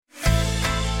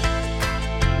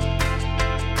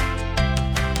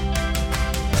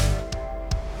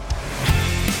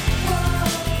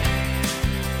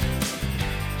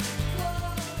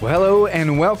Well, hello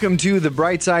and welcome to The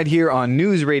Bright Side here on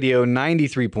News Radio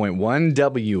 93.1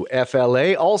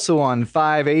 WFLA, also on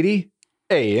 580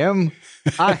 AM.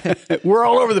 We're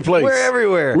all over the place. We're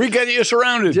everywhere. We got you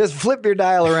surrounded. Just flip your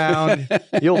dial around.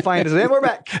 You'll find us. And we're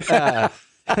back.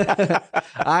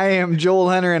 I am Joel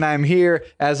Hunter, and I'm here,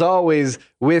 as always,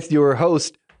 with your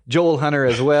host, Joel Hunter,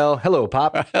 as well. Hello,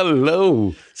 Pop.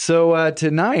 Hello. So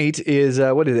tonight is,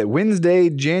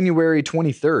 Wednesday, January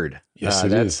 23rd. Yes,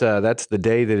 it is. That's the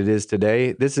day that it is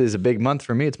today. This is a big month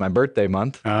for me. It's my birthday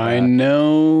month. I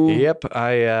know. Yep.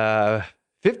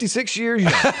 56 years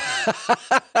young.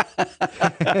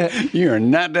 You are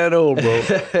not that old,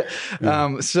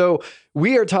 bro. So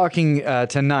we are talking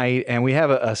tonight, and we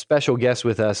have a special guest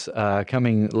with us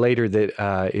coming later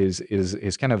that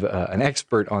is kind of an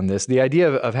expert on this. The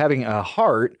idea of having a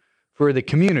heart for the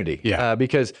community. Yeah.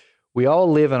 Because we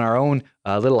all live in our own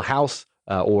little house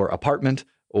or apartment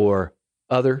or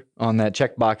other on that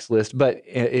checkbox list, but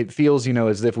it feels,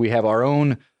 as if we have our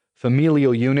own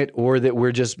familial unit or that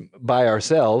we're just by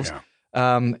ourselves.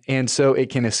 Yeah. And so it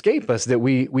can escape us that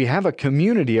we have a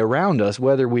community around us,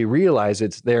 whether we realize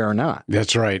it's there or not.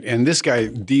 That's right. And this guy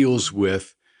deals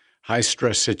with high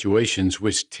stress situations,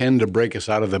 which tend to break us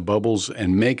out of the bubbles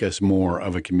and make us more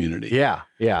of a community. Yeah.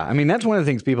 Yeah. I mean, that's one of the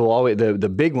things people always, the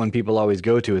big one people always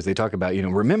go to is they talk about,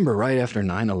 remember right after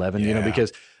 9/11,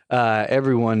 because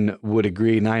everyone would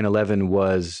agree 9/11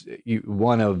 was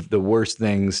one of the worst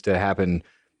things to happen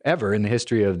ever in the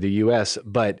history of the U.S.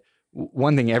 But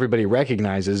one thing everybody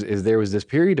recognizes is there was this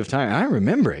period of time, and I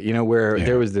remember it, where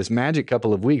there was this magic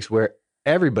couple of weeks where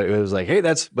everybody was like, hey,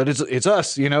 it's us, it's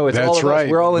That's all of right.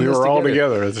 us. We're all in this were all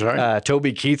together. That's right.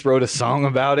 Toby Keith wrote a song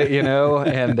about it,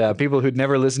 and people who'd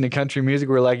never listened to country music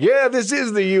were like, yeah, this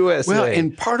is the USA. Well,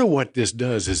 and part of what this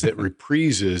does is it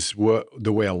reprises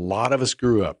the way a lot of us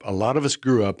grew up. A lot of us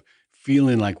grew up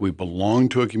feeling like we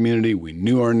belonged to a community. We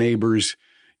knew our neighbors.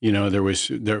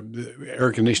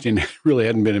 Air conditioning really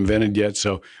hadn't been invented yet,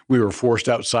 so we were forced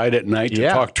outside at night to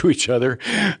talk to each other.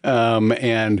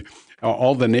 And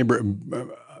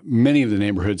many of the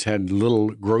neighborhoods had little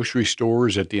grocery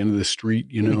stores at the end of the street,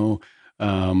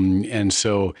 and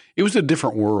so it was a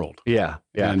different world. Yeah.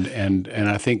 And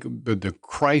I think the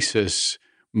crisis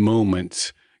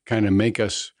moments kind of make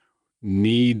us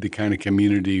need the kind of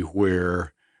community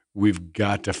where we've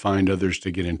got to find others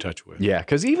to get in touch with. Yeah,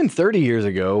 because even 30 years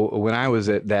ago, when I was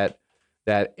at that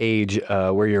age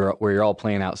where you're all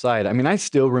playing outside, I mean, I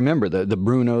still remember the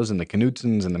Brunos and the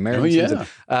Knutsons and the Maronsons,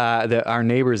 our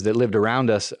neighbors that lived around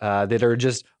us that are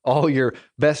just all your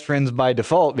best friends by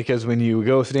default, because when you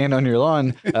go stand on your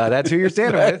lawn, that's who you're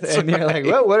standing with. And you're like,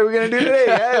 well, what are we going to do today,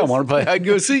 guys? I want to play hide and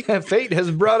go seek. Fate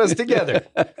has brought us together.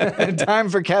 Time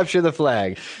for capture the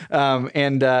flag.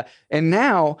 And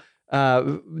now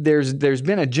there's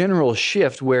been a general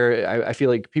shift where I feel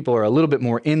like people are a little bit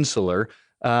more insular.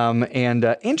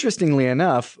 And interestingly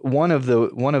enough, one of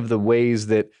the ways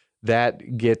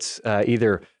that gets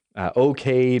either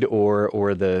okayed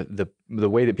or the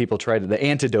way that people try to, the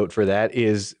antidote for that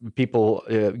is people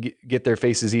get their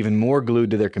faces even more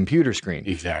glued to their computer screen.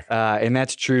 Exactly. And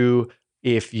that's true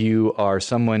if you are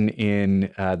someone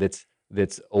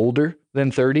that's older than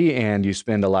 30 and you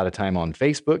spend a lot of time on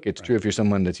Facebook. It's true if you're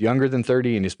someone that's younger than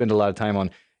 30 and you spend a lot of time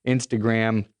on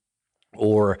Instagram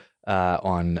or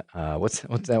on what's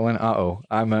that one?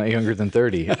 I'm younger than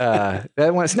 30. That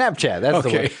one, Snapchat. That's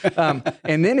the one.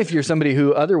 And then if you're somebody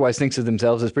who otherwise thinks of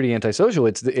themselves as pretty antisocial,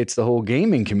 it's the whole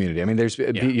gaming community. I mean,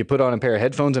 you put on a pair of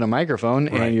headphones and a microphone,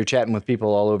 and you're chatting with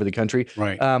people all over the country.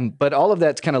 Right. But all of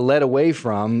that's kind of led away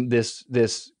from this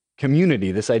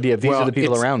community, this idea of these are the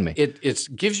people around me.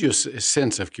 It gives you a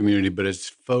sense of community, but it's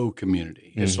faux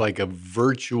community. It's like a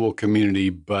virtual community,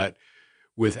 but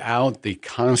without the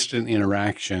constant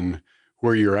interaction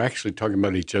where you're actually talking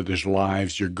about each other's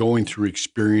lives, you're going through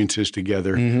experiences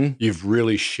together, you've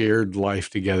really shared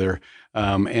life together,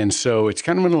 and so it's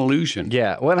kind of an illusion.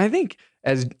 Yeah, well, I think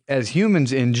as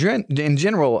humans in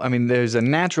general, I mean, there's a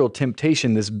natural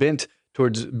temptation, this bent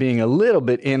towards being a little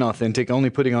bit inauthentic, only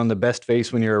putting on the best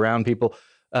face when you're around people.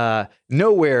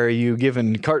 Nowhere are you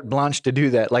given carte blanche to do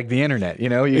that, like the internet. You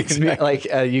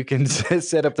can you can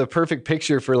set up the perfect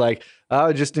picture for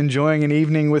just enjoying an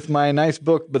evening with my nice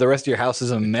book, but the rest of your house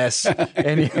is a mess.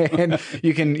 and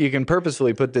you can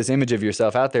purposefully put this image of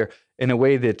yourself out there. in a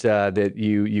way that that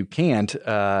you can't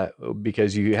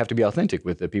because you have to be authentic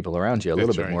with the people around you a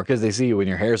little bit more, because they see you when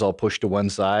your hair's all pushed to one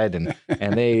side, and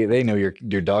they know your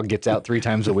dog gets out 3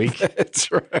 times a week.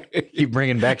 That's right. Keep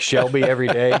bringing back Shelby every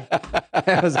day.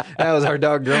 That was our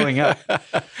dog growing up.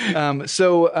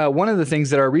 So one of the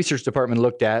things that our research department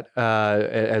looked at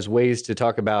as ways to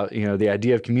talk about the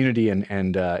idea of community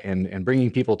and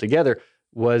bringing people together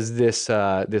was this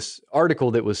article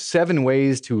that was 7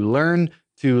 ways to learn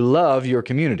to love your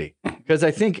community, because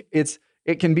I think it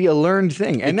can be a learned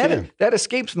thing, and that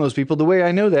escapes most people. The way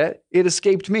I know that, it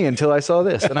escaped me until I saw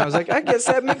this, and I was like, I guess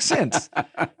that makes sense.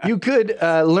 You could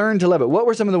learn to love it. What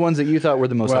were some of the ones that you thought were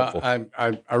the most helpful?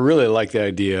 I really like the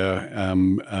idea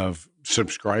of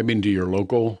subscribing to your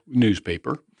local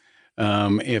newspaper.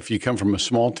 If you come from a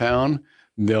small town,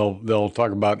 they'll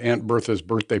talk about Aunt Bertha's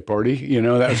birthday party.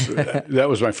 That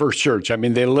was my first church. I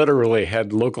mean, they literally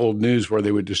had local news where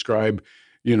they would describe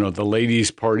the ladies'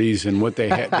 parties and what they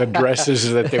had, the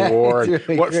dresses that they wore, and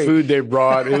really what great. food they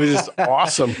brought. It was just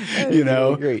awesome,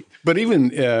 Really great. But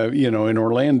even, in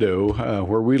Orlando,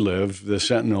 where we live, the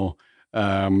Sentinel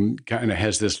kind of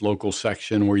has this local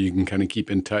section where you can kind of keep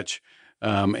in touch,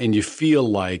 and you feel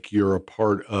like you're a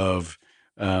part of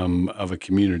a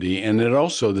community. And it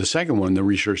also, the second one, the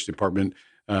research department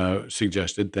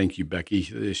suggested, thank you,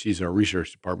 Becky, she's our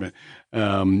research department,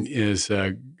 is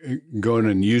going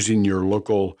and using your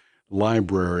local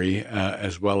library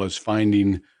as well as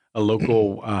finding a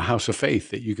local house of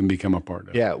faith that you can become a part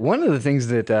of. Yeah, one of the things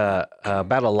that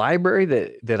about a library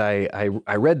that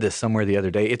I read this somewhere the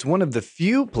other day, it's one of the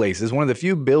few places, one of the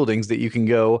few buildings that you can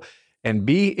go and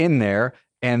be in there,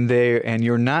 and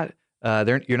you're not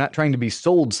you're not trying to be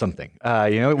sold something.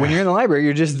 When you're in the library,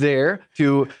 you're just there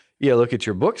to look at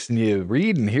your books and you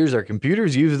read, and here's our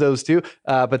computers, use those too.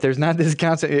 But there's not this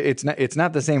constant. It's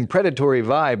not the same predatory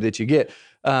vibe that you get.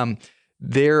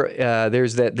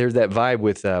 There's that vibe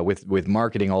with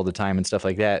marketing all the time and stuff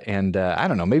like that. And I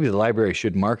don't know, maybe the library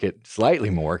should market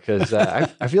slightly more, because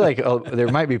I feel like there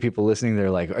might be people listening. They're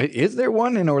like, is there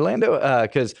one in Orlando?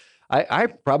 Because I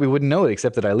probably wouldn't know it,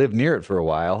 except that I lived near it for a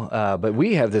while. But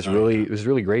we have this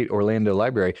really great Orlando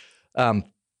library.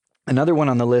 Another one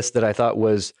on the list that I thought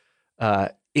was,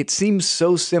 it seems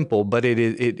so simple, but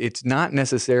it's not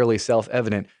necessarily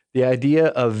self-evident. The idea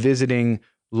of visiting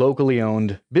locally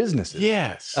owned businesses.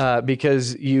 Yes.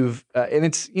 Because and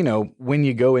it's, when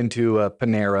you go into a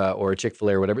Panera or a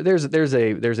Chick-fil-A or whatever, there's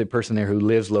a person there who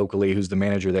lives locally, who's the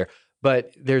manager there.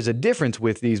 But there's a difference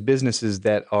with these businesses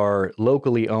that are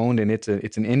locally owned, and it's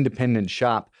an independent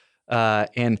shop.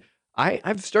 And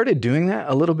I've started doing that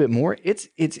a little bit more. It's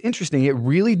interesting. It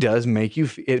really does make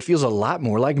it feels a lot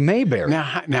more like Mayberry. Now,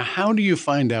 how do you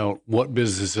find out what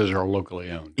businesses are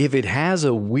locally owned? If it has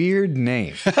a weird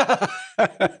name,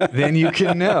 then you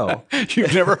can know.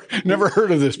 You've never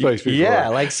heard of this place before. Yeah,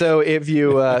 like so if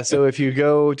you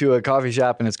go to a coffee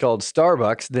shop and it's called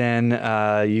Starbucks, then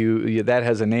that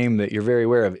has a name that you're very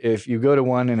aware of. If you go to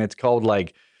one and it's called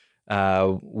like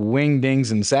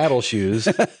Wingdings and Saddle Shoes,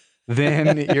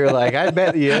 then you're like, I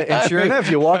bet you. And sure enough,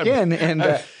 you walk in,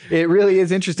 and it really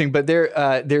is interesting. But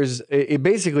there's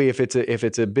basically, if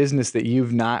it's a business that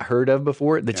you've not heard of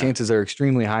before, the chances are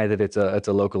extremely high that it's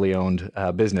a locally owned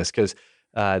business, because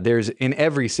there's in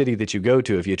every city that you go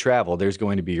to, if you travel, there's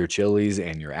going to be your Chili's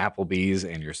and your Applebee's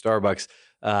and your Starbucks,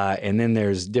 and then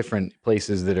there's different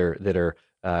places that are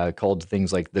called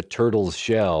things like the Turtle's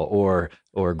Shell or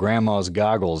Grandma's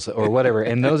Goggles or whatever,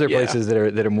 and those are places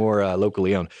that are more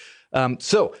locally owned.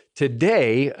 So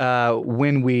today,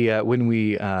 when we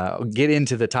get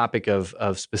into the topic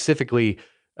of specifically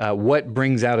what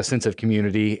brings out a sense of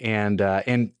community, and a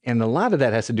lot of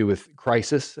that has to do with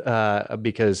crisis,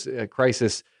 because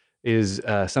crisis is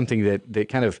something that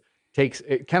kind of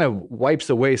wipes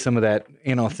away some of that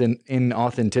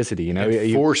inauthenticity.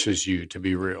 It forces you to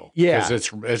be real. Yeah,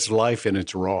 because it's life in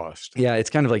its rawest. Yeah, it's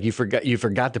kind of like you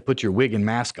forgot to put your wig and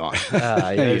mask on.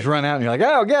 You just run out and you're like,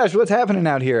 oh gosh, what's happening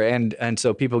out here? And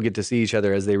so people get to see each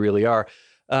other as they really are.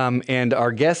 And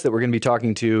our guest that we're going to be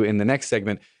talking to in the next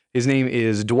segment, his name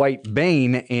is Dwight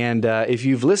Bain. And if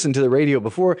you've listened to the radio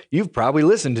before, you've probably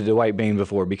listened to Dwight Bain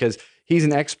before, because he's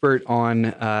an expert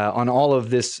on all of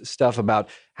this stuff about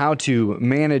how to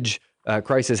manage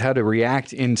crisis, how to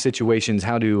react in situations,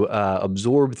 how to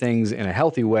absorb things in a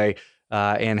healthy way,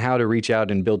 and how to reach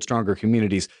out and build stronger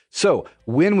communities. So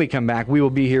when we come back, we will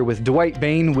be here with Dwight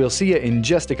Bain. We'll see you in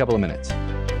just a couple of minutes.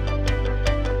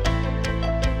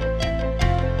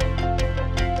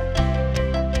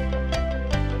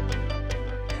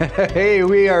 Hey,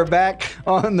 we are back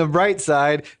on the bright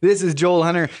side. This is Joel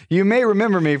Hunter. You may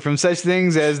remember me from such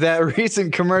things as that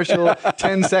recent commercial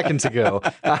 10 seconds ago.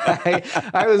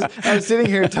 I was sitting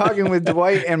here talking with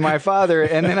Dwight and my father,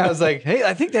 and then I was like, hey,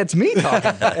 I think that's me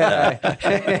talking.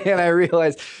 And I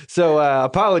realized, so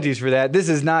apologies for that. This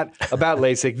is not about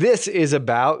LASIK. This is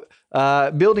about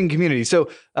building community. So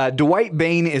Dwight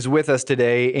Bain is with us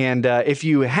today, and if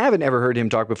you haven't ever heard him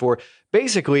talk before,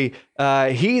 basically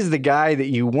he's the guy that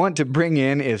you want to bring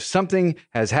in if something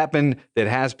has happened that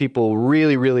has people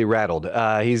really, really rattled.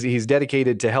 He's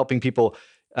dedicated to helping people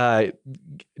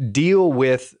deal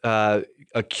with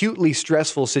acutely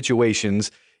stressful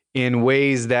situations in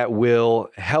ways that will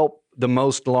help the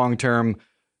most long-term.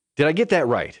 Did I get that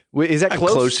right? Is that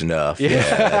close? Close enough.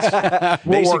 Yeah.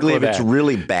 Basically, if it's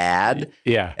really bad,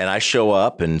 Yeah. and I show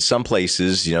up, and some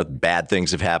places, bad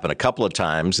things have happened a couple of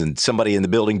times, and somebody in the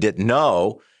building didn't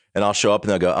know, and I'll show up, and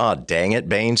they'll go, "Oh, dang it,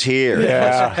 Bain's here.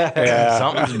 Yeah.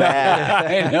 Something's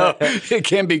bad." I know. It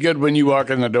can't be good when you walk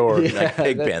in the door. Like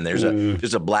Big Ben, there's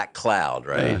a black cloud,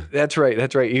 right? That's right.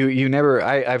 That's right. You never.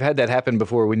 I've had that happen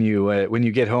before when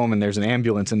you get home and there's an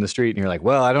ambulance in the street and you're like,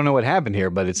 well, I don't know what happened here,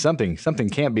 but it's something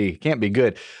can't be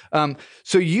good.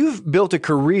 So you've built a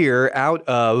career out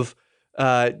of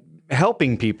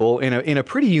helping people in a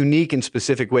pretty unique and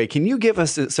specific way. Can you give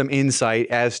us some insight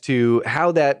as to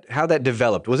how that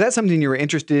developed? Was that something you were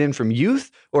interested in from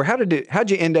youth, or how'd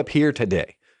you end up here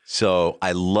today? So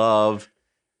I love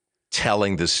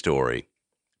telling the story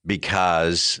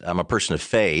because I'm a person of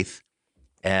faith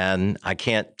and I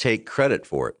can't take credit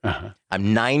for it. Uh-huh.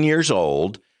 I'm 9 years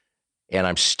old and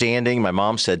I'm standing. My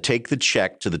mom said, take the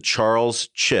check to the Charles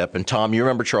Chip. And Tom, you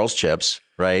remember Charles Chips,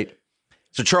 right?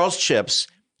 So Charles Chips.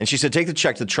 And she said, take the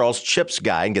check to the Charles Chips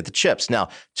guy and get the chips. Now,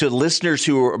 to listeners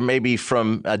who are maybe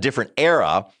from a different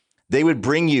era, they would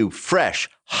bring you fresh,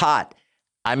 hot,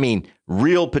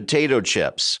 real potato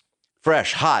chips.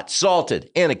 Fresh, hot,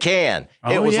 salted, in a can.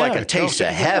 It was like a taste of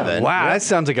heaven. Wow, that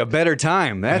sounds like a better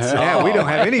time. We don't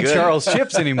have any Charles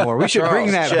Chips anymore. We should bring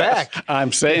that back.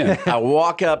 I'm saying. I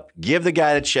walk up, give the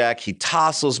guy the check. He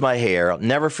tousles my hair. I'll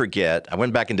never forget. I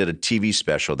went back and did a TV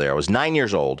special there. I was 9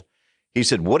 years old. He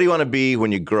said, what do you want to be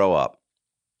when you grow up?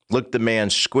 Looked the man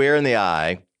square in the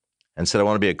eye and said, I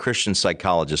want to be a Christian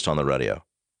psychologist on the radio.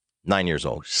 9 years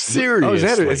old. Seriously.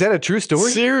 Oh, is that a true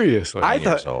story? Seriously. I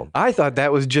thought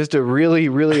that was just a really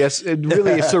a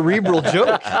cerebral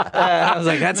joke. I was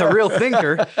like, that's a real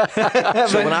thinker.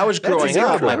 So when I was growing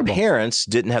up, my parents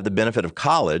didn't have the benefit of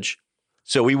college.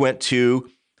 So we went to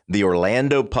the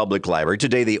Orlando Public Library,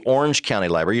 today the Orange County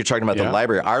Library. You're talking about the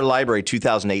library. Our library,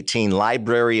 2018,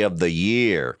 Library of the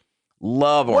Year.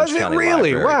 Love Orange County Library. Was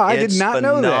it really? Wow, I did not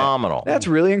know that. Phenomenal. That's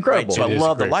really incredible. Right, so I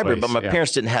love the library, place, but my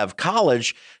parents didn't have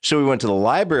college, so we went to the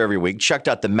library every week, checked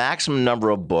out the maximum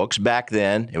number of books. Back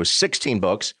then, it was 16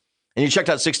 books. And you checked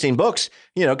out 16 books,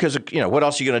 because, what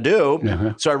else are you going to do?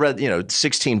 Uh-huh. So I read,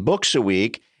 16 books a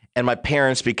week. And my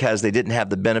parents, because they didn't have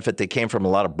the benefit, they came from a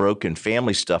lot of broken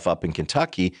family stuff up in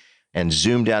Kentucky and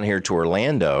zoomed down here to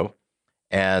Orlando.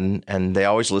 And they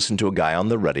always listened to a guy on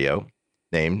the radio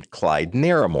named Clyde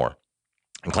Narramore.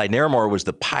 And Clyde Narramore was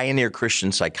the pioneer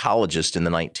Christian psychologist in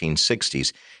the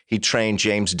 1960s. He trained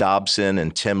James Dobson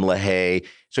and Tim LaHaye.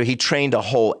 So he trained a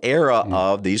whole era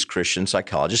of these Christian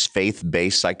psychologists,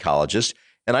 faith-based psychologists.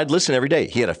 And I'd listen every day.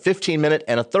 He had a 15-minute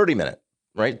and a 30-minute,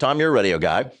 right? Tom, you're a radio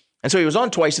guy. And so he was on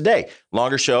twice a day,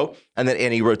 longer show. And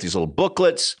he wrote these little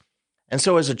booklets. And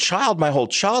so as a child, my whole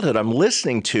childhood, I'm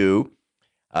listening to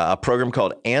a program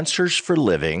called Answers for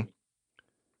Living.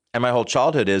 And my whole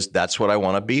childhood that's what I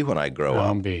want to be when I grow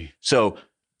up. So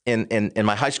in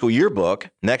my high school yearbook,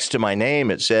 next to my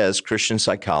name, it says Christian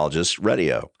Psychologist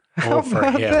Radio. Oh, for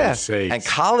heaven's sake. And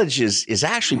college is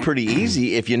actually pretty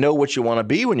easy if you know what you want to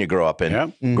be when you grow up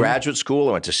in graduate school.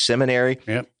 I went to seminary.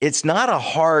 Yep. It's not a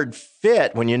hard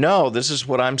fit when you know this is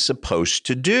what I'm supposed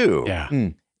to do. Yeah.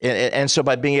 And so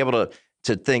by being able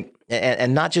to think,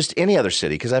 and not just any other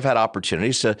city, because I've had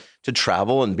opportunities to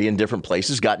travel and be in different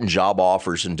places, gotten job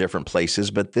offers in different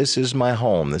places, but this is my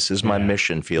home. This is my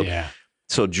mission field. Yeah.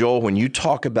 So Joel, when you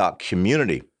talk about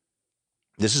community,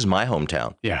 this is my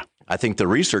hometown. Yeah. I think the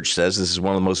research says this is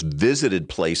one of the most visited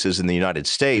places in the United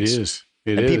States. It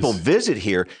is. People visit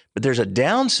here, but there's a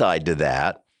downside to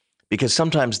that because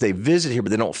sometimes they visit here,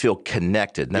 but they don't feel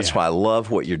connected. And that's why I love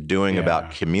what you're doing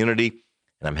about community.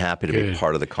 And I'm happy to be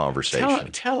part of the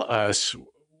conversation. Tell us,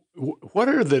 what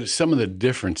are some of the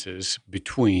differences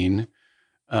between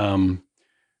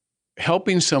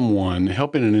helping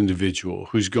an individual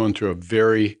who's going through a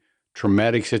very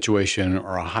traumatic situation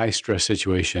or a high stress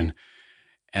situation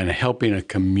and helping a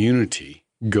community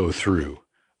go through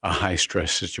a high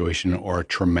stress situation or a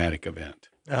traumatic event.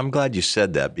 I'm glad you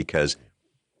said that because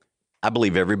I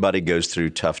believe everybody goes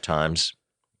through tough times.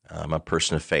 I'm a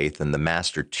person of faith, and the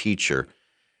master teacher,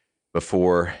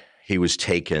 before he was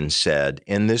taken, said,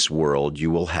 in this world, you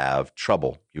will have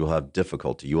trouble, you will have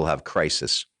difficulty, you will have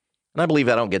crisis. And I believe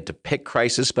I don't get to pick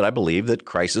crisis, but I believe that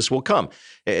crisis will come.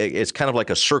 It's kind of like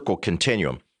a circle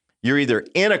continuum. You're either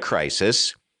in a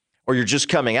crisis or you're just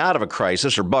coming out of a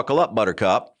crisis, or buckle up,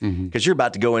 buttercup, because you're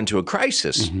about to go into a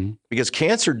crisis. Because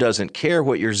cancer doesn't care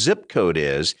what your zip code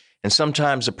is. And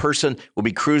sometimes a person will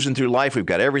be cruising through life. We've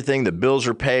got everything. The bills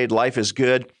are paid. Life is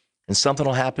good. And something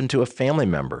will happen to a family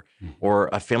member, or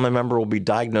a family member will be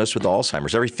diagnosed with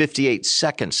Alzheimer's. Every 58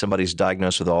 seconds, somebody's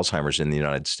diagnosed with Alzheimer's in the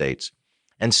United States.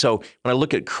 And so when I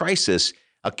look at crisis,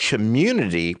 a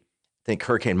community, I think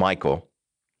Hurricane Michael,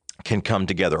 can come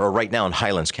together. Or right now in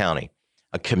Highlands County,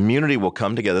 a community will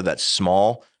come together, that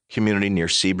small community near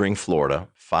Sebring, Florida,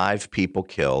 5 people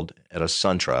killed at a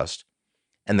SunTrust.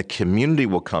 And the community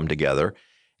will come together,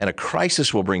 and a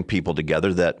crisis will bring people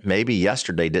together that maybe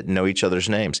yesterday didn't know each other's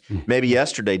names. Maybe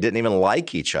yesterday didn't even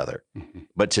like each other.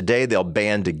 But today they'll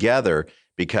band together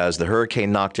because the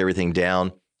hurricane knocked everything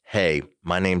down. Hey,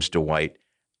 my name's Dwight.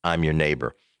 I'm your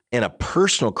neighbor. In a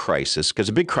personal crisis, because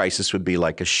a big crisis would be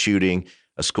like a shooting,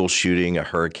 a school shooting, a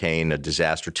hurricane, a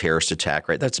disaster, terrorist attack,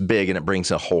 right? That's big, and it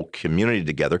brings a whole community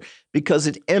together because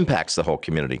it impacts the whole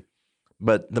community.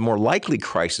 But the more likely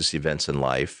crisis events in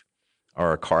life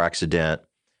are a car accident,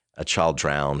 a child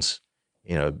drowns,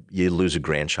 you lose a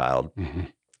grandchild,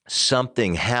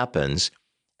 something happens,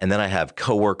 and then I have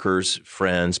coworkers,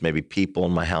 friends, maybe people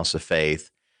in my house of faith,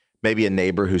 maybe a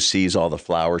neighbor who sees all the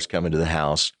flowers coming to the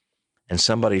house, and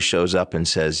somebody shows up and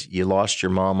says, you lost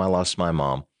your mom, I lost my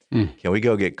mom. Can we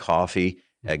go get coffee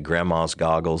at Grandma's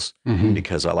Goggles?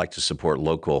 Because I like to support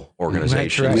local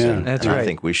organizations. That's right. I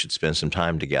think we should spend some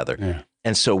time together. Yeah.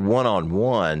 And so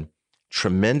one-on-one,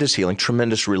 tremendous healing,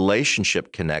 tremendous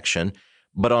relationship connection.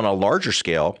 But on a larger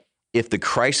scale, if the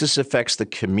crisis affects the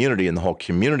community and the whole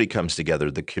community comes together,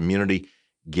 the community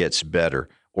gets better.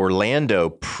 Orlando,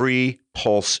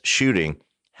 pre-Pulse shooting,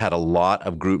 had a lot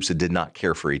of groups that did not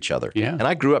care for each other. Yeah. And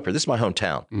I grew up here. This is my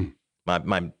hometown.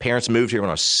 My parents moved here when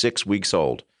I was 6 weeks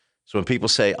old. So when people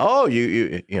say, oh,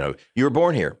 you were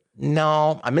born here.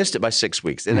 No, I missed it by 6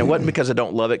 weeks. And it wasn't because I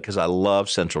don't love it, because I love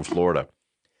Central Florida.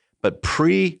 But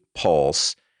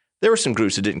pre-Pulse, there were some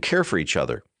groups that didn't care for each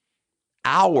other.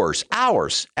 Hours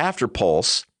after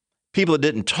Pulse, people that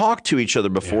didn't talk to each other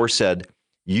before said,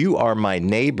 you are my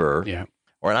neighbor. Yeah.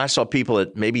 And I saw people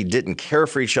that maybe didn't care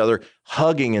for each other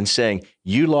hugging and saying,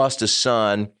 you lost a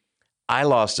son, I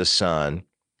lost a son.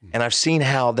 And I've seen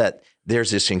how that there's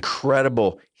this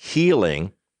incredible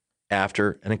healing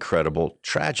after an incredible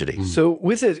tragedy. So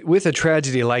with a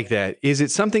tragedy like that, is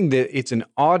it something that it's an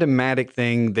automatic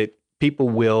thing that people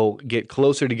will get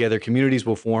closer together, communities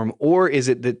will form, or is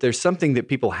it that there's something that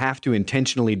people have to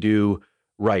intentionally do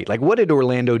right? Like, what did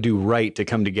Orlando do right to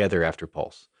come together after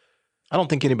Pulse? I don't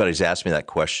think anybody's asked me that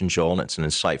question, Joel, and it's an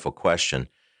insightful question,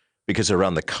 because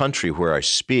around the country where I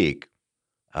speak,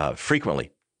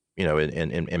 frequently,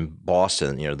 in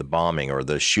Boston, the bombing or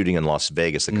the shooting in Las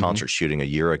Vegas, the concert shooting a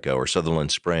year ago, or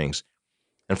Sutherland Springs.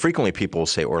 And frequently people will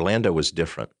say, Orlando was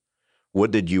different.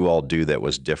 What did you all do that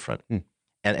was different? And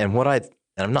I've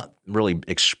not really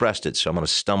expressed it, so I'm going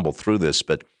to stumble through this,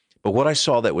 but what I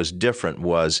saw that was different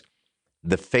was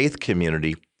the faith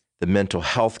community, the mental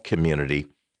health community,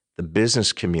 the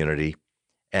business community,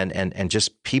 and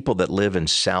just people that live in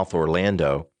South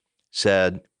Orlando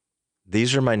said,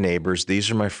 these are my neighbors.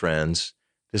 These are my friends.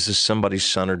 This is somebody's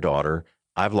son or daughter.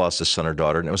 I've lost a son or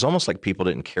daughter. And it was almost like people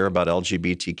didn't care about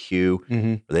LGBTQ.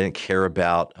 Or they didn't care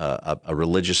about a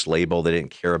religious label. They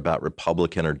didn't care about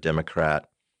Republican or Democrat.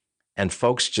 And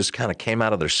folks just kind of came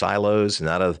out of their silos and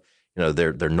out of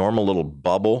their normal little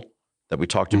bubble that we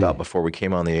talked about before we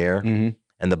came on the air.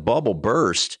 And the bubble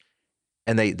burst.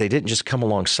 And they didn't just come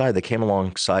alongside. They came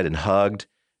alongside and hugged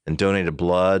and donated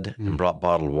blood and brought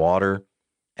bottled water.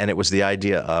 And it was the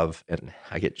idea of, and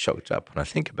I get choked up when I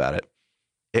think about it,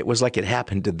 it was like it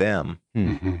happened to them.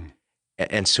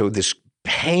 And so this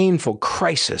painful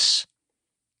crisis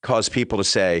caused people to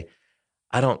say,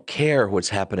 I don't care what's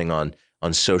happening on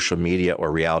social media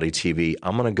or reality TV.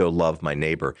 I'm going to go love my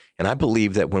neighbor. And I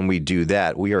believe that when we do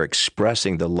that, we are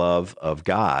expressing the love of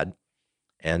God.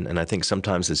 And I think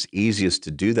sometimes it's easiest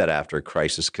to do that after a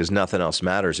crisis because nothing else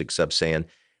matters except saying,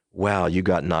 wow, you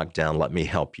got knocked down. Let me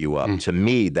help you up. To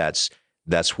me, that's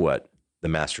what the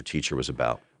master teacher was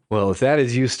about. Well, if that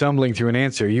is you stumbling through an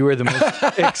answer, you are the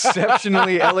most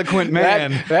exceptionally eloquent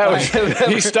man.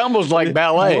 He stumbles like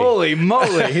ballet. Holy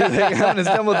moly. He's like, I'm going to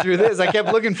stumble through this. I kept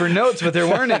looking for notes, but there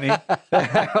weren't any.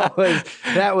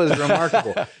 That was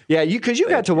remarkable. Yeah, because you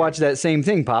got to watch that same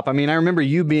thing, Pop. I mean, I remember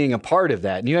you being a part of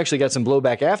that, and you actually got some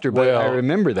blowback after, but I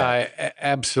remember that.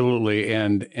 Absolutely.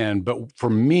 But for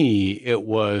me, it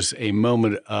was a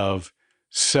moment of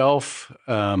self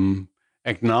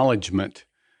acknowledgement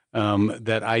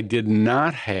that I did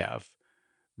not have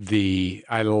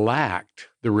I lacked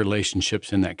the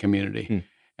relationships in that community.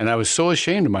 And I was so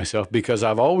ashamed of myself because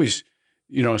I've always,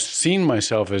 seen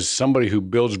myself as somebody who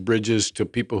builds bridges to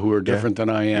people who are different than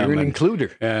I am. You're an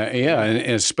includer. And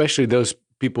especially those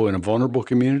people in a vulnerable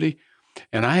community.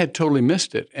 And I had totally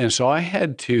missed it. And so I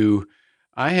had to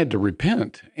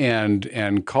repent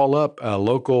and call up a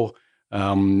local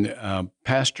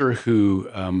pastor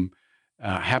who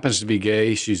happens to be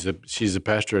gay. She's a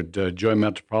pastor at Joy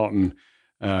Metropolitan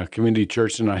Community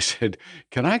Church. And I said,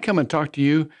 can I come and talk to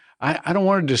you? I don't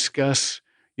want to discuss,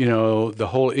 the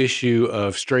whole issue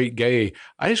of straight gay.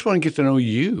 I just want to get to know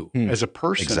you as a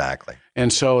person. Exactly.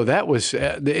 And so that was,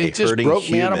 it just broke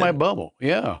me out of my bubble.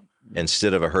 Yeah.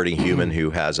 Instead of a hurting human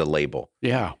who has a label.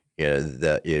 Yeah.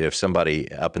 If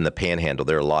somebody up in the Panhandle,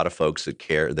 there are a lot of folks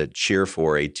that cheer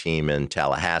for a team in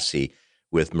Tallahassee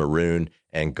with maroon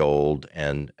and gold,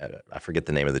 and I forget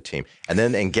the name of the team. And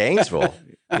then in Gainesville,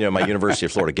 my University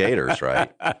of Florida Gators,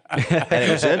 right? And it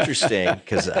was interesting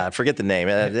because I forget the name.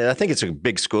 I think it's a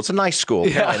big school. It's a nice school.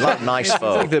 Yeah. A lot of nice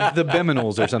folks. Like the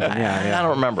Seminoles or something. Yeah. I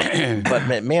don't remember.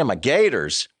 But man, my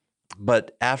Gators.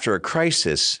 But after a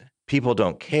crisis, people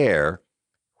don't care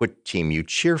what team you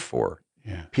cheer for.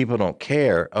 Yeah. People don't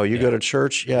care. Oh, you go to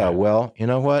church? Yeah. Well, you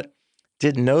know what?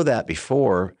 Didn't know that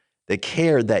before. They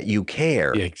care that you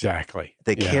care. Yeah, exactly.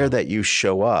 They care that you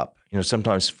show up.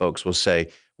 Sometimes folks will say,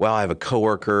 well, I have a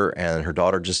coworker and her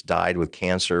daughter just died with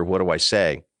cancer. What do I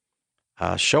say?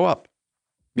 Show up.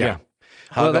 Yeah.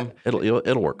 Hug them.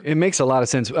 It'll work. It makes a lot of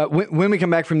sense. When we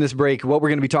come back from this break, what we're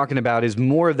going to be talking about is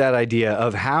more of that idea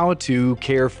of how to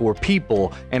care for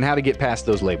people and how to get past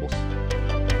those labels.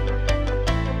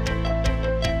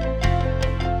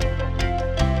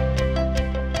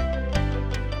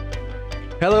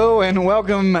 Hello and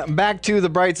welcome back to The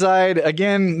Bright Side.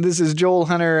 Again, this is Joel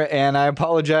Hunter, and I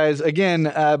apologize. Again,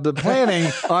 the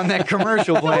planning on that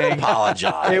commercial playing.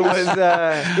 Apologize.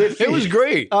 It was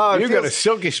great. Oh, you got a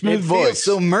silky smooth it voice. Feels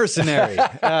so mercenary.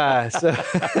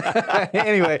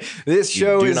 Anyway, this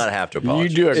show you do not have to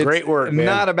apologize. You do a great work, man.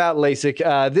 Not about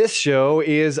LASIK. This show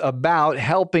is about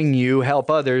helping you help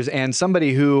others, and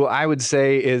somebody who I would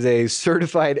say is a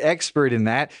certified expert in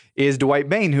that is Dwight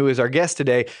Bain, who is our guest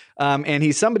today. And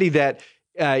he's somebody that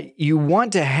you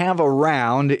want to have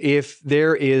around if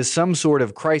there is some sort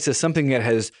of crisis, something that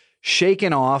has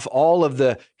shaken off all of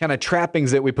the kind of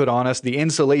trappings that we put on us, the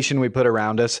insulation we put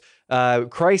around us.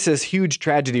 Crisis, huge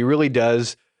tragedy really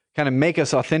does kind of make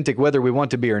us authentic, whether we want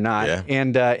to be or not. Yeah.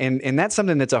 And that's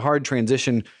something that's a hard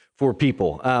transition for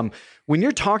people. When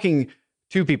you're talking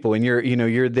to people and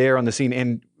you're there on the scene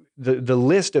and the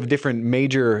list of different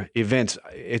major events,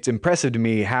 it's impressive to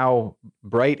me how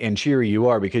bright and cheery you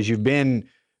are because you've been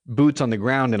boots on the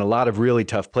ground in a lot of really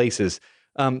tough places.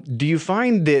 Do you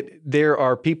find that there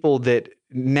are people that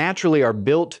naturally are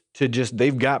built to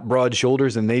they've got broad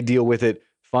shoulders and they deal with it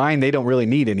fine, they don't really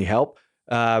need any help,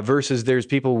 versus there's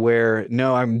people where,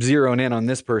 no, I'm zeroing in on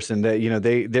this person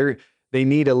that, they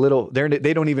need a little,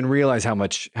 they don't even realize how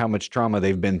much trauma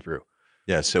they've been through.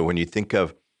 Yeah. So when you think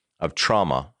of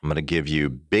trauma, I'm going to give you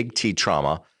big T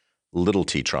trauma, little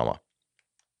t trauma.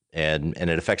 And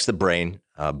it affects the brain.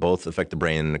 Both affect the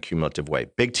brain in a cumulative way.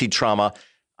 Big T trauma,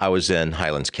 I was in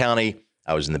Highlands County.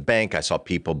 I was in the bank. I saw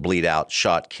people bleed out,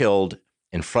 shot, killed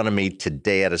in front of me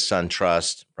today at a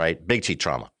SunTrust, right? Big T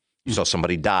trauma. You saw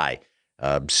somebody die,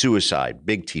 suicide,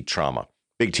 big T trauma.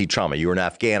 Big T trauma. You were in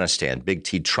Afghanistan, big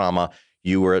T trauma.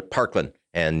 You were at Parkland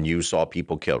and you saw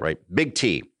people killed, right? Big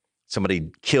T.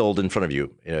 Somebody killed in front of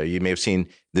you. You may have seen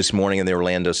this morning in the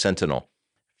Orlando Sentinel.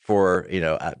 For,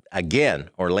 again,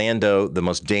 Orlando, the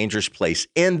most dangerous place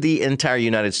in the entire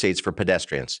United States for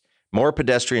pedestrians. More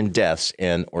pedestrian deaths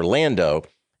in Orlando,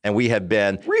 and we have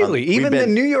been really even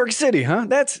in New York City, huh?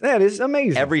 That is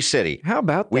amazing. Every city. How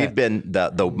about that? We've been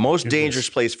the most dangerous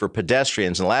place for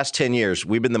pedestrians in the last 10 years.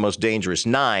 We've been the most dangerous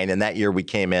 9, and that year we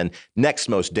came in next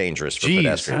most dangerous for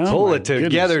pedestrians. Pull it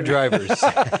together, drivers.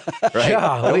 Right?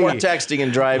 No more texting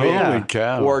and driving, Holy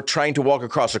cow. Or trying to walk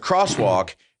across a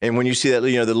crosswalk. And when you see that,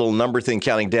 the little number thing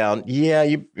counting down,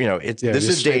 this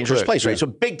is a dangerous place, right? So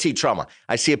big T trauma.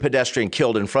 I see a pedestrian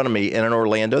killed in front of me in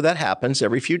Orlando. That happens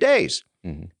every few days.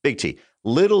 Mm-hmm. Big T.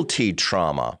 Little t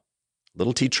trauma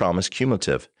is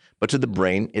cumulative, but to the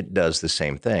brain, it does the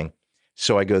same thing.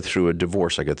 So I go through a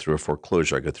divorce, I go through a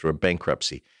foreclosure, I go through a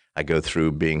bankruptcy, I go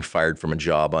through being fired from a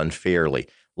job unfairly.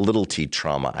 Little t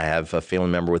trauma, I have a family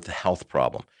member with a health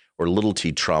problem. Or little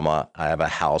t trauma, I have a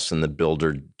house and the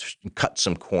builder cut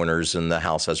some corners and the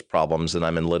house has problems and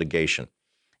I'm in litigation.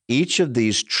 Each of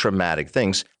these traumatic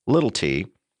things, little t,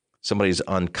 somebody's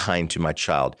unkind to my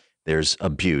child, there's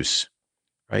abuse,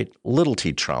 right? Little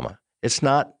t trauma. It's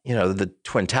not, the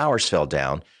Twin Towers fell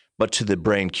down, but to the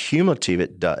brain cumulative,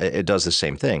 it does the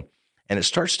same thing. And it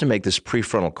starts to make this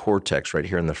prefrontal cortex right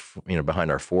here in the, behind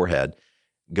our forehead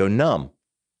go numb.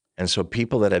 And so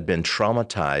people that have been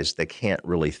traumatized, they can't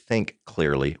really think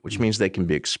clearly, which means they can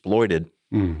be exploited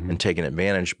and taken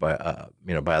advantage by,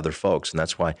 by other folks. And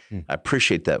that's why I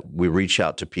appreciate that we reach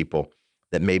out to people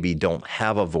that maybe don't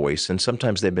have a voice. And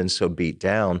sometimes they've been so beat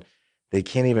down, they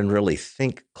can't even really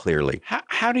think clearly.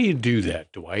 How do you do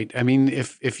that, Dwight? I mean,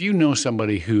 if you know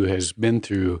somebody who has been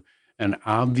through an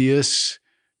obvious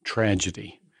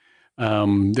tragedy,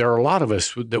 there are a lot of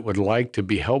us that would like to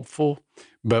be helpful,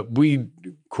 but we,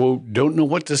 quote, don't know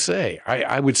what to say.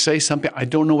 I would say something, I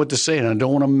don't know what to say, and I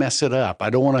don't want to mess it up.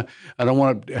 I don't want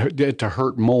it to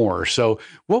hurt more. So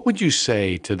what would you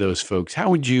say to those folks? How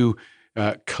would you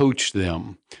coach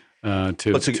them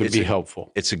to be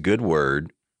helpful? It's a good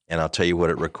word, and I'll tell you what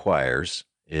it requires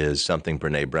is something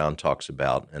Brene Brown talks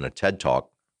about in a TED Talk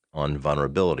on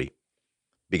vulnerability.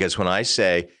 Because when I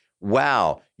say,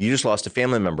 wow, you just lost a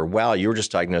family member. Wow, you were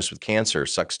just diagnosed with cancer.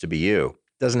 Sucks to be you.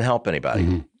 Doesn't help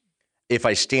anybody. If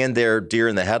I stand there deer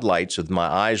in the headlights with my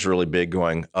eyes really big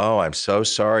going, oh, I'm so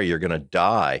sorry, you're going to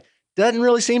die, doesn't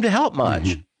really seem to help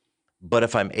much. But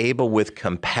if I'm able with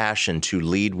compassion to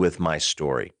lead with my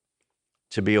story,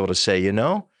 to be able to say,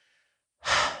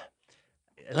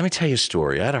 let me tell you a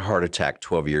story. I had a heart attack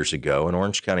 12 years ago, and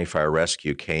Orange County Fire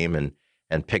Rescue came and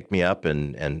picked me up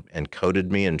and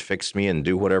coded me and fixed me and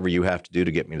do whatever you have to do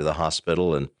to get me to the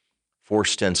hospital. And 4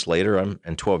 stints later,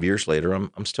 and 12 years later,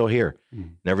 I'm still here.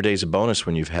 And every day is a bonus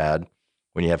when you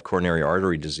have coronary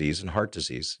artery disease and heart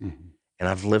disease. And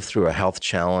I've lived through a health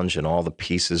challenge and all the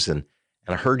pieces, and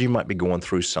I heard you might be going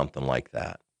through something like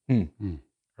that,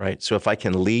 right? So if I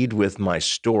can lead with my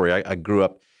story, I grew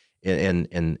up in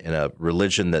a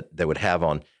religion that would have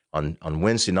on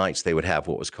Wednesday nights, they would have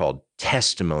what was called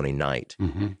testimony night.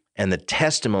 And the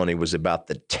testimony was about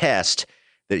the test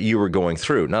that you were going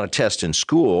through, not a test in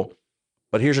school,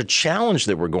 but here's a challenge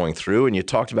that we're going through. And you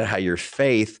talked about how your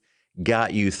faith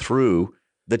got you through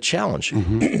the challenge.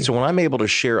 So when I'm able to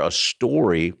share a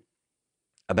story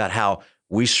about how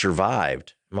we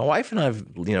survived, my wife and I've,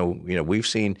 we've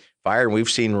seen fire and we've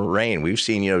seen rain. We've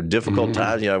seen, difficult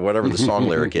times, whatever the song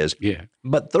lyric is.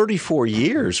 But 34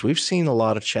 years, we've seen a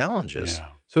lot of challenges.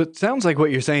 So it sounds like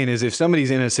what you're saying is if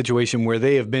somebody's in a situation where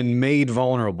they have been made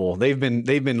vulnerable, they've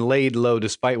been laid low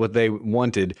despite what they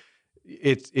wanted,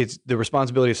 it's the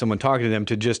responsibility of someone talking to them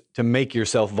to make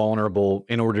yourself vulnerable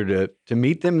in order to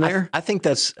meet them there. I think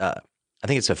it's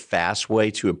a fast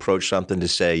way to approach something, to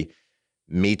say,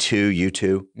 me too, you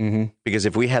too. Because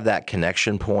if we have that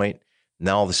connection point,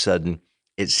 now all of a sudden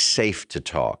it's safe to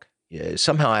talk.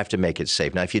 Somehow I have to make it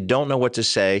safe. Now, if you don't know what to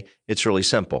say, it's really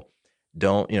simple.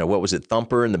 Don't, what was it,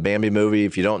 Thumper in the Bambi movie?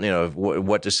 If you don't,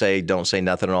 what to say, don't say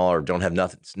nothing at all, or don't have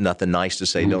nothing nice to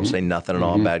say, don't say nothing at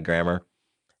all, bad grammar.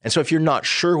 And so if you're not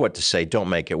sure what to say, don't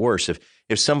make it worse.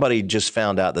 If somebody just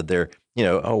found out that they're,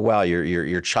 oh, wow,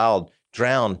 your child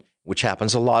drowned, which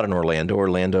happens a lot in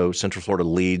Orlando, Central Florida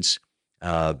leads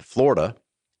Florida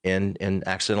in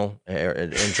accidental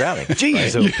and drowning.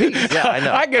 Jeez, right? Yeah, I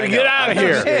know. I got to get out of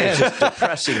here. It's just a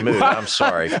depressing mood. I'm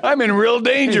sorry. I'm in real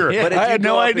danger. But if I had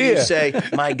no idea. You say,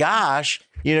 my gosh,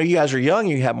 you guys are young,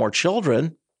 you have more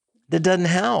children. That doesn't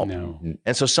help. No.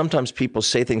 And so sometimes people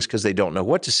say things because they don't know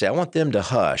what to say. I want them to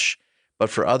hush, but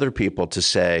for other people to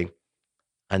say,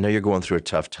 I know you're going through a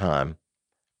tough time.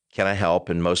 Can I help?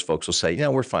 And most folks will say,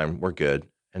 we're fine, we're good.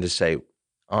 And to say,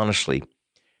 honestly,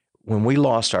 when we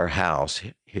lost our house,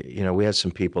 we had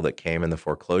some people that came in the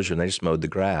foreclosure and they just mowed the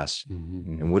grass.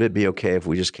 And would it be okay if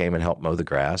we just came and helped mow the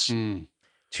grass?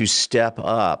 To step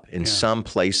up in some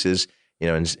places,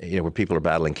 where people are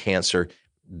battling cancer,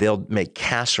 they'll make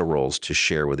casseroles to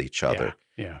share with each other.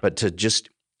 But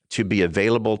to be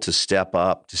available, to step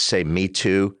up, to say, me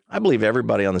too. I believe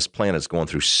everybody on this planet is going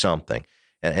through something.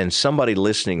 And somebody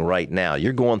listening right now,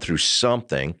 you're going through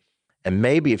something. And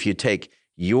maybe if you take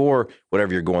your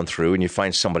whatever you're going through and you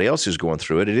find somebody else who's going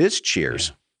through it, it is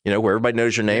cheers. Where everybody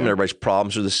knows your name and everybody's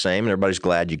problems are the same and everybody's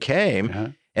glad you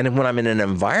came. And when I'm in an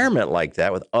environment like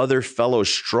that with other fellow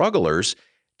strugglers,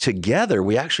 together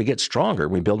we actually get stronger.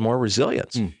 We build more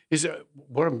resilience.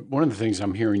 One of the things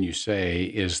I'm hearing you say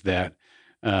is that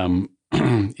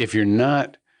if you're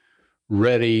not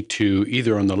ready to,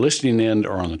 either on the listening end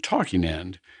or on the talking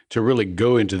end, to really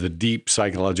go into the deep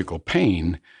psychological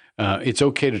pain, it's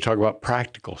okay to talk about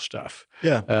practical stuff.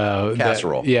 Yeah,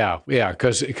 casserole.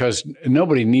 Because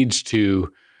nobody needs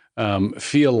to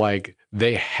feel like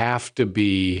they have to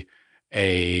be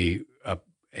a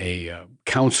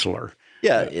counselor.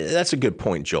 Yeah, that's a good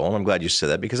point, Joel. And I'm glad you said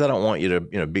that, because I don't want you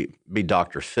to be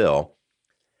Dr. Phil.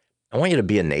 I want you to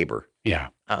be a neighbor. Yeah.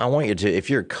 I want you to, if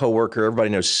you're a coworker, everybody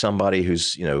knows somebody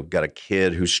who's, got a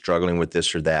kid who's struggling with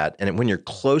this or that. And when you're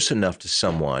close enough to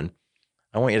someone,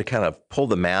 I want you to kind of pull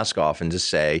the mask off and just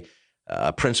say,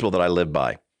 a principle that I live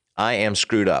by: I am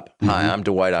screwed up. Mm-hmm. Hi, I'm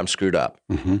Dwight. I'm screwed up.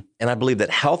 Mm-hmm. And I believe that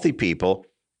healthy people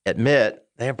admit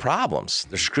they have problems.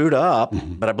 They're screwed up.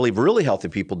 Mm-hmm. But I believe really healthy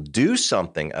people do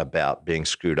something about being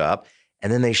screwed up.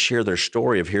 And then they share their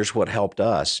story of, here's what helped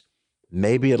us.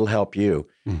 Maybe it'll help you.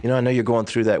 Mm-hmm. I know you're going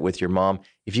through that with your mom.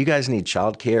 If you guys need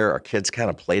childcare, our kids kind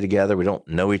of play together. We don't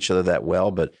know each other that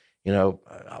well, but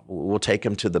we'll take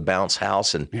them to the bounce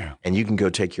house, and you can go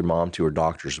take your mom to her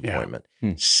doctor's appointment.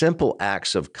 Yeah. Simple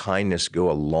acts of kindness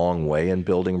go a long way in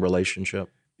building relationship.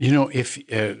 If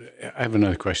I have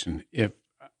another question. If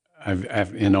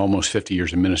I've in almost 50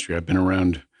 years of ministry, I've been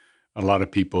around a lot of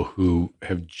people who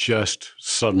have just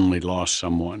suddenly lost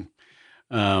someone.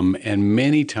 And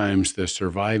many times the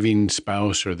surviving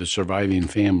spouse or the surviving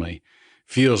family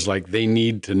feels like they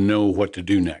need to know what to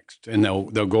do next. And they'll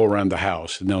go around the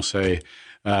house and they'll say,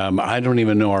 I don't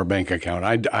even know our bank account.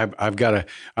 I've got to,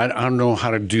 I don't know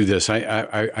how to do this.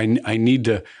 I need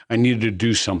to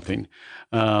do something.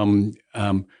 What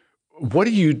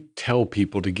do you tell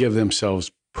people to give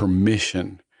themselves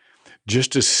permission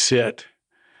just to sit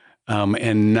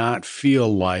and not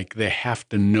feel like they have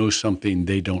to know something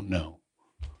they don't know?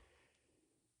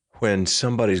 When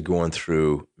somebody's going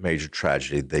through major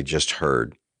tragedy, they just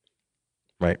heard,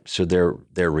 right? So they're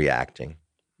reacting.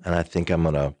 And I think of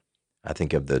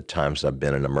the times I've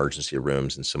been in emergency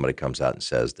rooms and somebody comes out and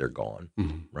says they're gone,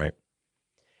 mm-hmm. right?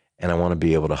 And I want to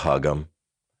be able to hug them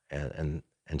and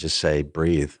just say,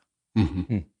 breathe.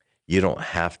 Mm-hmm. You don't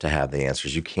have to have the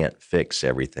answers. You can't fix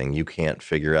everything. You can't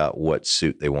figure out what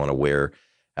suit they want to wear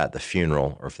at the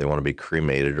funeral, or if they want to be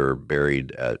cremated or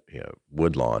buried at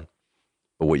Woodlawn.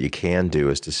 But what you can do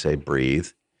is to say, breathe.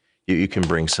 You can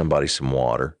bring somebody some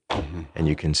water, mm-hmm. and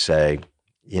you can say,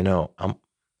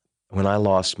 when I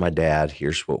lost my dad,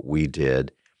 here's what we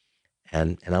did.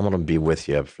 And I'm going to be with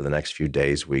you for the next few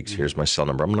days, weeks. Mm-hmm. Here's my cell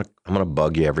number. I'm going to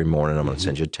bug you every morning. I'm going to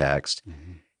send you a text.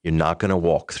 Mm-hmm. You're not going to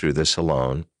walk through this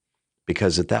alone,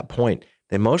 because at that point,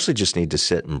 they mostly just need to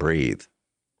sit and breathe.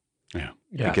 Yeah.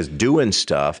 Because doing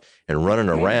stuff and running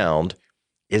around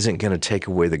isn't going to take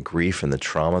away the grief and the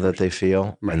trauma that they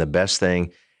feel. Right. And the best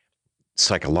thing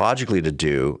psychologically to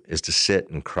do is to sit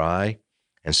and cry.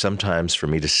 And sometimes for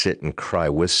me to sit and cry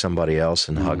with somebody else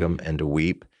and hug them and to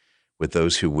weep with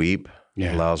those who weep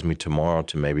allows me tomorrow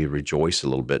to maybe rejoice a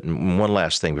little bit. And one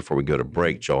last thing before we go to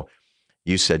break, Joel,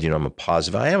 you said, I am a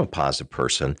positive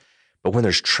person. But when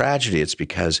there's tragedy, it's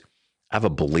because I have a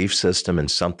belief system in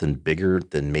something bigger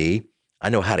than me. I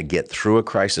know how to get through a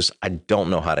crisis. I don't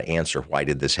know how to answer, why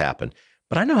did this happen?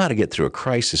 But I know how to get through a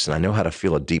crisis, and I know how to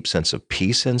feel a deep sense of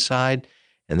peace inside,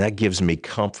 and that gives me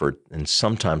comfort. And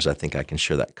sometimes I think I can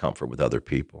share that comfort with other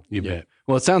people. You bet.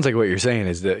 Well, it sounds like what you're saying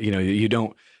is that, you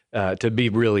don't, to be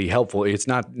really helpful, it's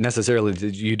not necessarily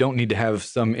that you don't need to have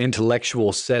some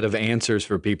intellectual set of answers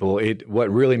for people. What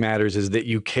really matters is that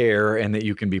you care and that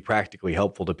you can be practically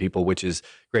helpful to people, which is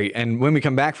great. And when we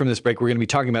come back from this break, we're going to be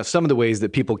talking about some of the ways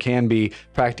that people can be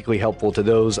practically helpful to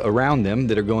those around them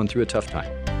that are going through a tough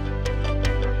time.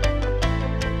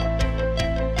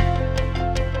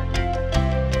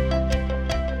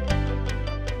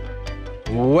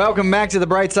 Welcome back to The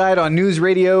Bright Side on News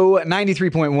Radio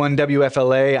 93.1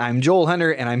 WFLA. I'm Joel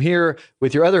Hunter, and I'm here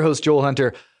with your other host, Joel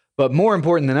Hunter. But more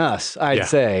important than us, I'd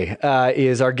say,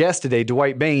 is our guest today,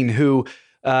 Dwight Bain, who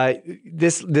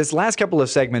this last couple of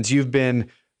segments, you've been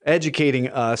educating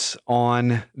us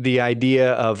on the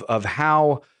idea of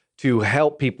how to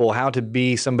help people, how to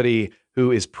be somebody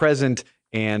who is present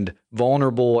and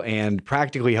vulnerable and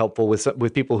practically helpful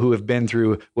with people who have been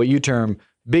through what you term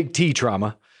big T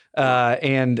trauma.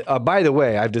 And by the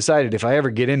way, I've decided if I ever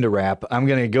get into rap, I'm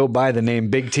going to go by the name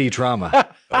Big T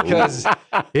Trauma because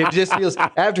it just feels,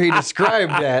 after he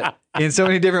described that, in so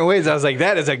many different ways. I was like,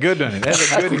 that is a good one.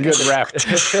 That's a good rap.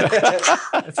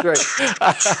 That's right.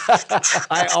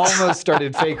 I almost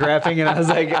started fake rapping, and I was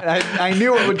like, I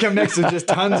knew what would come next was just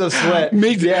tons of sweat.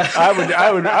 Me too. Yeah.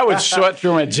 I would sweat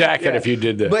through my jacket if you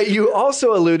did that. But you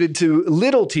also alluded to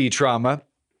little T trauma,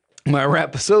 my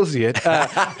rap associate,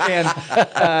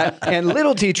 and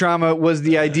little T trauma was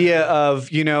the idea of,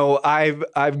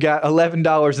 I've got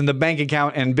 $11 in the bank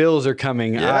account and bills are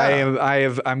coming. Yeah.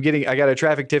 I got a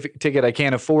traffic ticket. I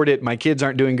can't afford it. My kids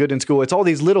aren't doing good in school. It's all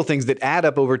these little things that add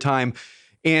up over time.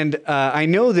 And I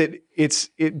know that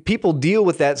people deal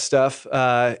with that stuff,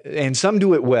 and some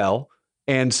do it well.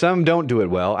 And some don't do it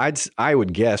well. I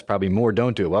would guess probably more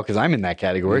don't do it well because I'm in that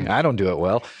category. I don't do it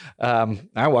well.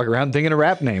 I walk around thinking of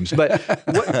rap names. But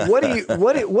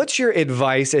what's your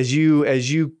advice as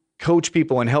you coach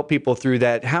people and help people through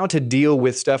that? How to deal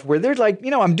with stuff where they're like,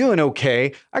 I'm doing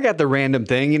okay. I got the random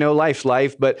thing, life's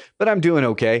life, but I'm doing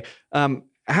okay.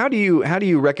 How do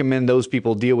you recommend those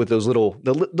people deal with those the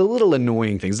little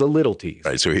annoying things, the little T's?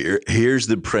 Right. So here's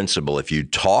the principle: if you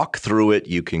talk through it,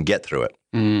 you can get through it.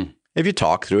 Mm. If you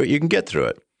talk through it, you can get through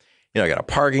it. I got a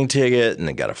parking ticket and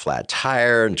I got a flat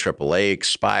tire and AAA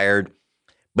expired.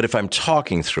 But if I'm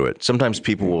talking through it, sometimes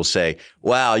people will say,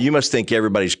 wow, you must think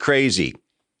everybody's crazy.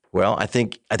 Well, I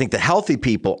think the healthy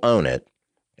people own it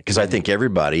because I think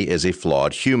everybody is a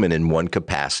flawed human in one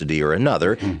capacity or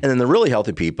another. Mm-hmm. And then the really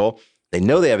healthy people, they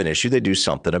know they have an issue. They do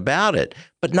something about it.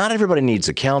 But not everybody needs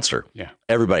a counselor. Yeah.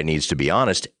 Everybody needs to be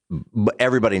honest. But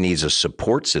everybody needs a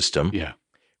support system. Yeah.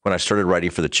 When I started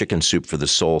writing for the Chicken Soup for the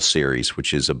Soul series,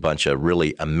 which is a bunch of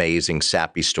really amazing,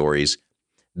 sappy stories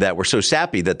that were so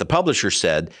sappy that the publisher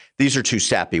said, these are too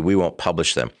sappy, we won't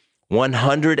publish them.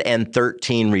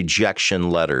 113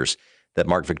 rejection letters that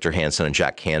Mark Victor Hansen and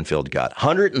Jack Canfield got.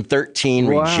 113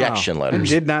 rejection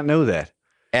letters. I did not know that.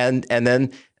 And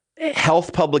then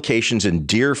health publications in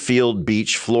Deerfield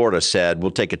Beach, Florida said, we'll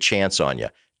take a chance on you.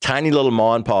 Tiny little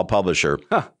ma and pa publisher.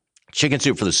 Huh. Chicken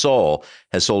Soup for the Soul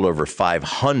has sold over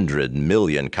 500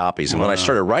 million copies. And when I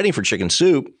started writing for Chicken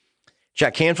Soup,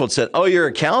 Jack Canfield said, oh, you're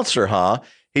a counselor, huh?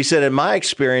 He said, in my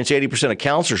experience, 80% of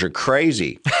counselors are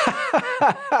crazy.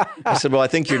 I said, well, I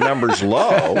think your number's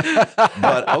low,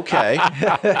 but okay.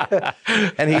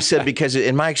 And he said, because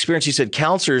in my experience, he said,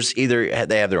 counselors, either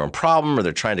they have their own problem or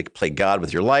they're trying to play God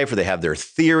with your life, or they have their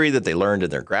theory that they learned in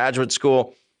their graduate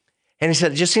school. And he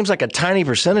said, it just seems like a tiny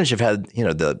percentage have had,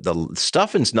 the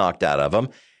stuffing's knocked out of them,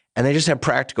 and they just have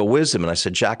practical wisdom. And I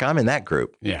said, Jack, I'm in that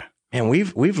group. Yeah. And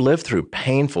we've lived through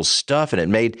painful stuff,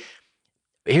 and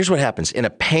here's what happens. In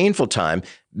a painful time,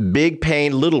 big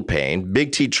pain,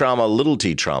 big T trauma, little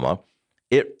T trauma,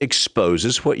 it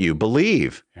exposes what you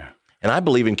believe. Yeah. And I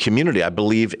believe in community. I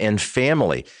believe in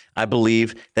family. I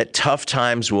believe that tough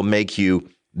times will make you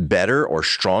better or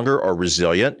stronger or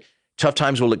resilient. Tough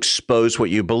times will expose what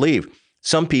you believe.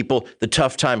 Some people, the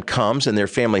tough time comes and their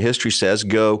family history says,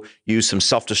 go use some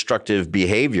self-destructive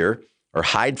behavior or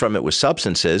hide from it with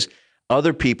substances.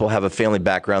 Other people have a family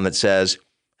background that says,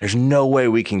 there's no way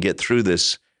we can get through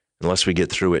this unless we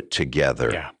get through it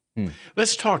together. Yeah.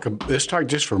 Let's talk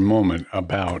just for a moment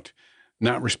about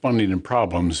not responding to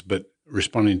problems, but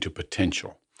responding to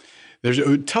potential.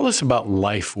 Tell us about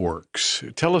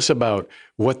LifeWorks. Tell us about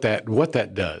what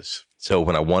that does. So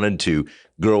when I wanted to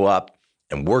grow up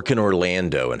and work in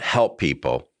Orlando and help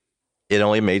people, it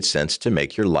only made sense to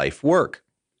make your life work.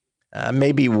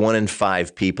 Maybe 1 in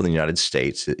 5 people in the United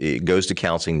States, it goes to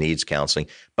counseling, needs counseling.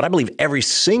 But I believe every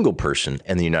single person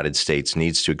in the United States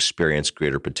needs to experience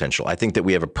greater potential. I think that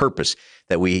we have a purpose,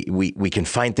 that we can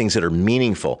find things that are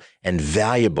meaningful and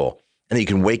valuable, and that you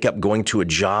can wake up going to a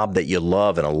job that you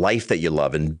love and a life that you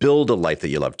love and build a life that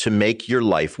you love to make your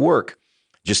life work.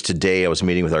 Just today, I was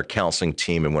meeting with our counseling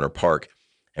team in Winter Park,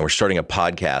 and we're starting a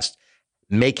podcast,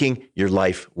 Making Your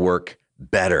Life Work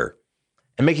Better.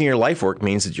 And making your life work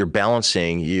means that you're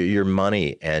balancing your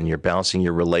money, and you're balancing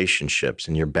your relationships,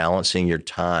 and you're balancing your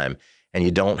time, and you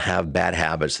don't have bad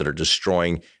habits that are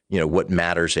destroying, what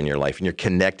matters in your life, and you're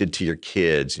connected to your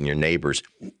kids and your neighbors,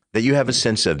 that you have a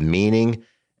sense of meaning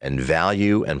and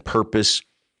value and purpose.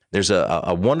 There's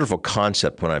a wonderful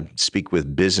concept when I speak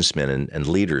with businessmen and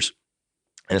leaders,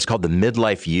 and it's called the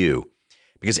midlife you,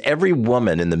 because every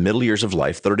woman in the middle years of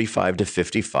life, 35 to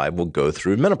 55, will go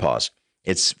through menopause.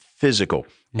 It's physical.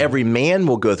 Mm-hmm. Every man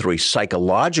will go through a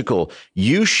psychological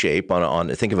U shape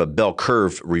on think of a bell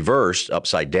curve reversed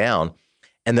upside down,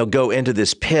 and they'll go into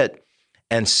this pit,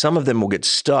 and some of them will get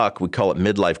stuck. We call it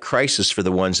midlife crisis for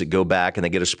the ones that go back and they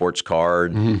get a sports car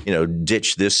and,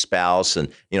 ditch this spouse, and,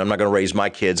 I'm not going to raise my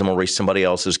kids. I'm going to raise somebody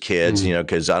else's kids,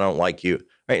 because I don't like you.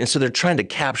 Right. And so they're trying to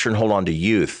capture and hold on to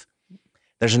youth.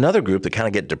 There's another group that kind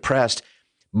of get depressed,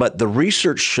 but the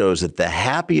research shows that the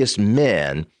happiest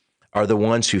men are the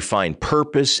ones who find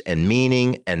purpose and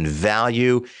meaning and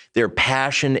value. Their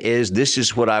passion is, this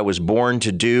is what I was born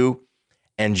to do.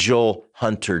 And Joel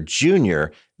Hunter Jr.,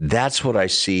 that's what I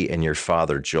see in your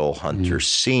father, Joel Hunter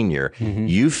Sr.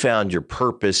 You found your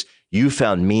purpose, you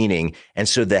found meaning. And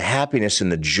so the happiness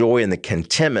and the joy and the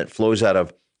contentment flows out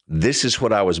of, this is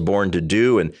what I was born to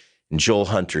do. And Joel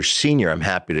Hunter Sr., I'm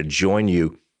happy to join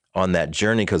you on that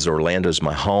journey because Orlando's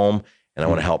my home, and I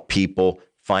want to help people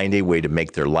find a way to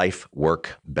make their life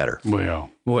work better. Well,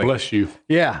 bless you.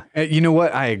 Yeah. You know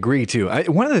what? I agree too.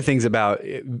 One of the things about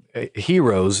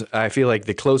heroes, I feel like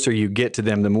the closer you get to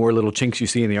them, the more little chinks you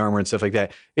see in the armor and stuff like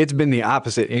that. It's been the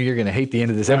opposite. And you're going to hate the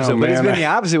end of this episode, but it's been the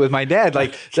opposite with my dad.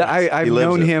 Like I've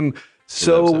known him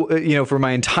for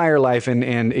my entire life,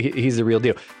 and he's the real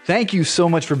deal. Thank you so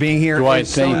much for being here. Dwight,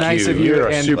 it's so nice of you. You're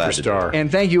a superstar.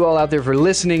 And thank you all out there for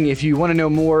listening. If you want to know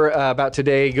more about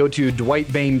today, go to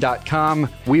dwightbain.com.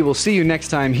 We will see you next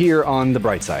time here on The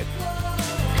Bright Side.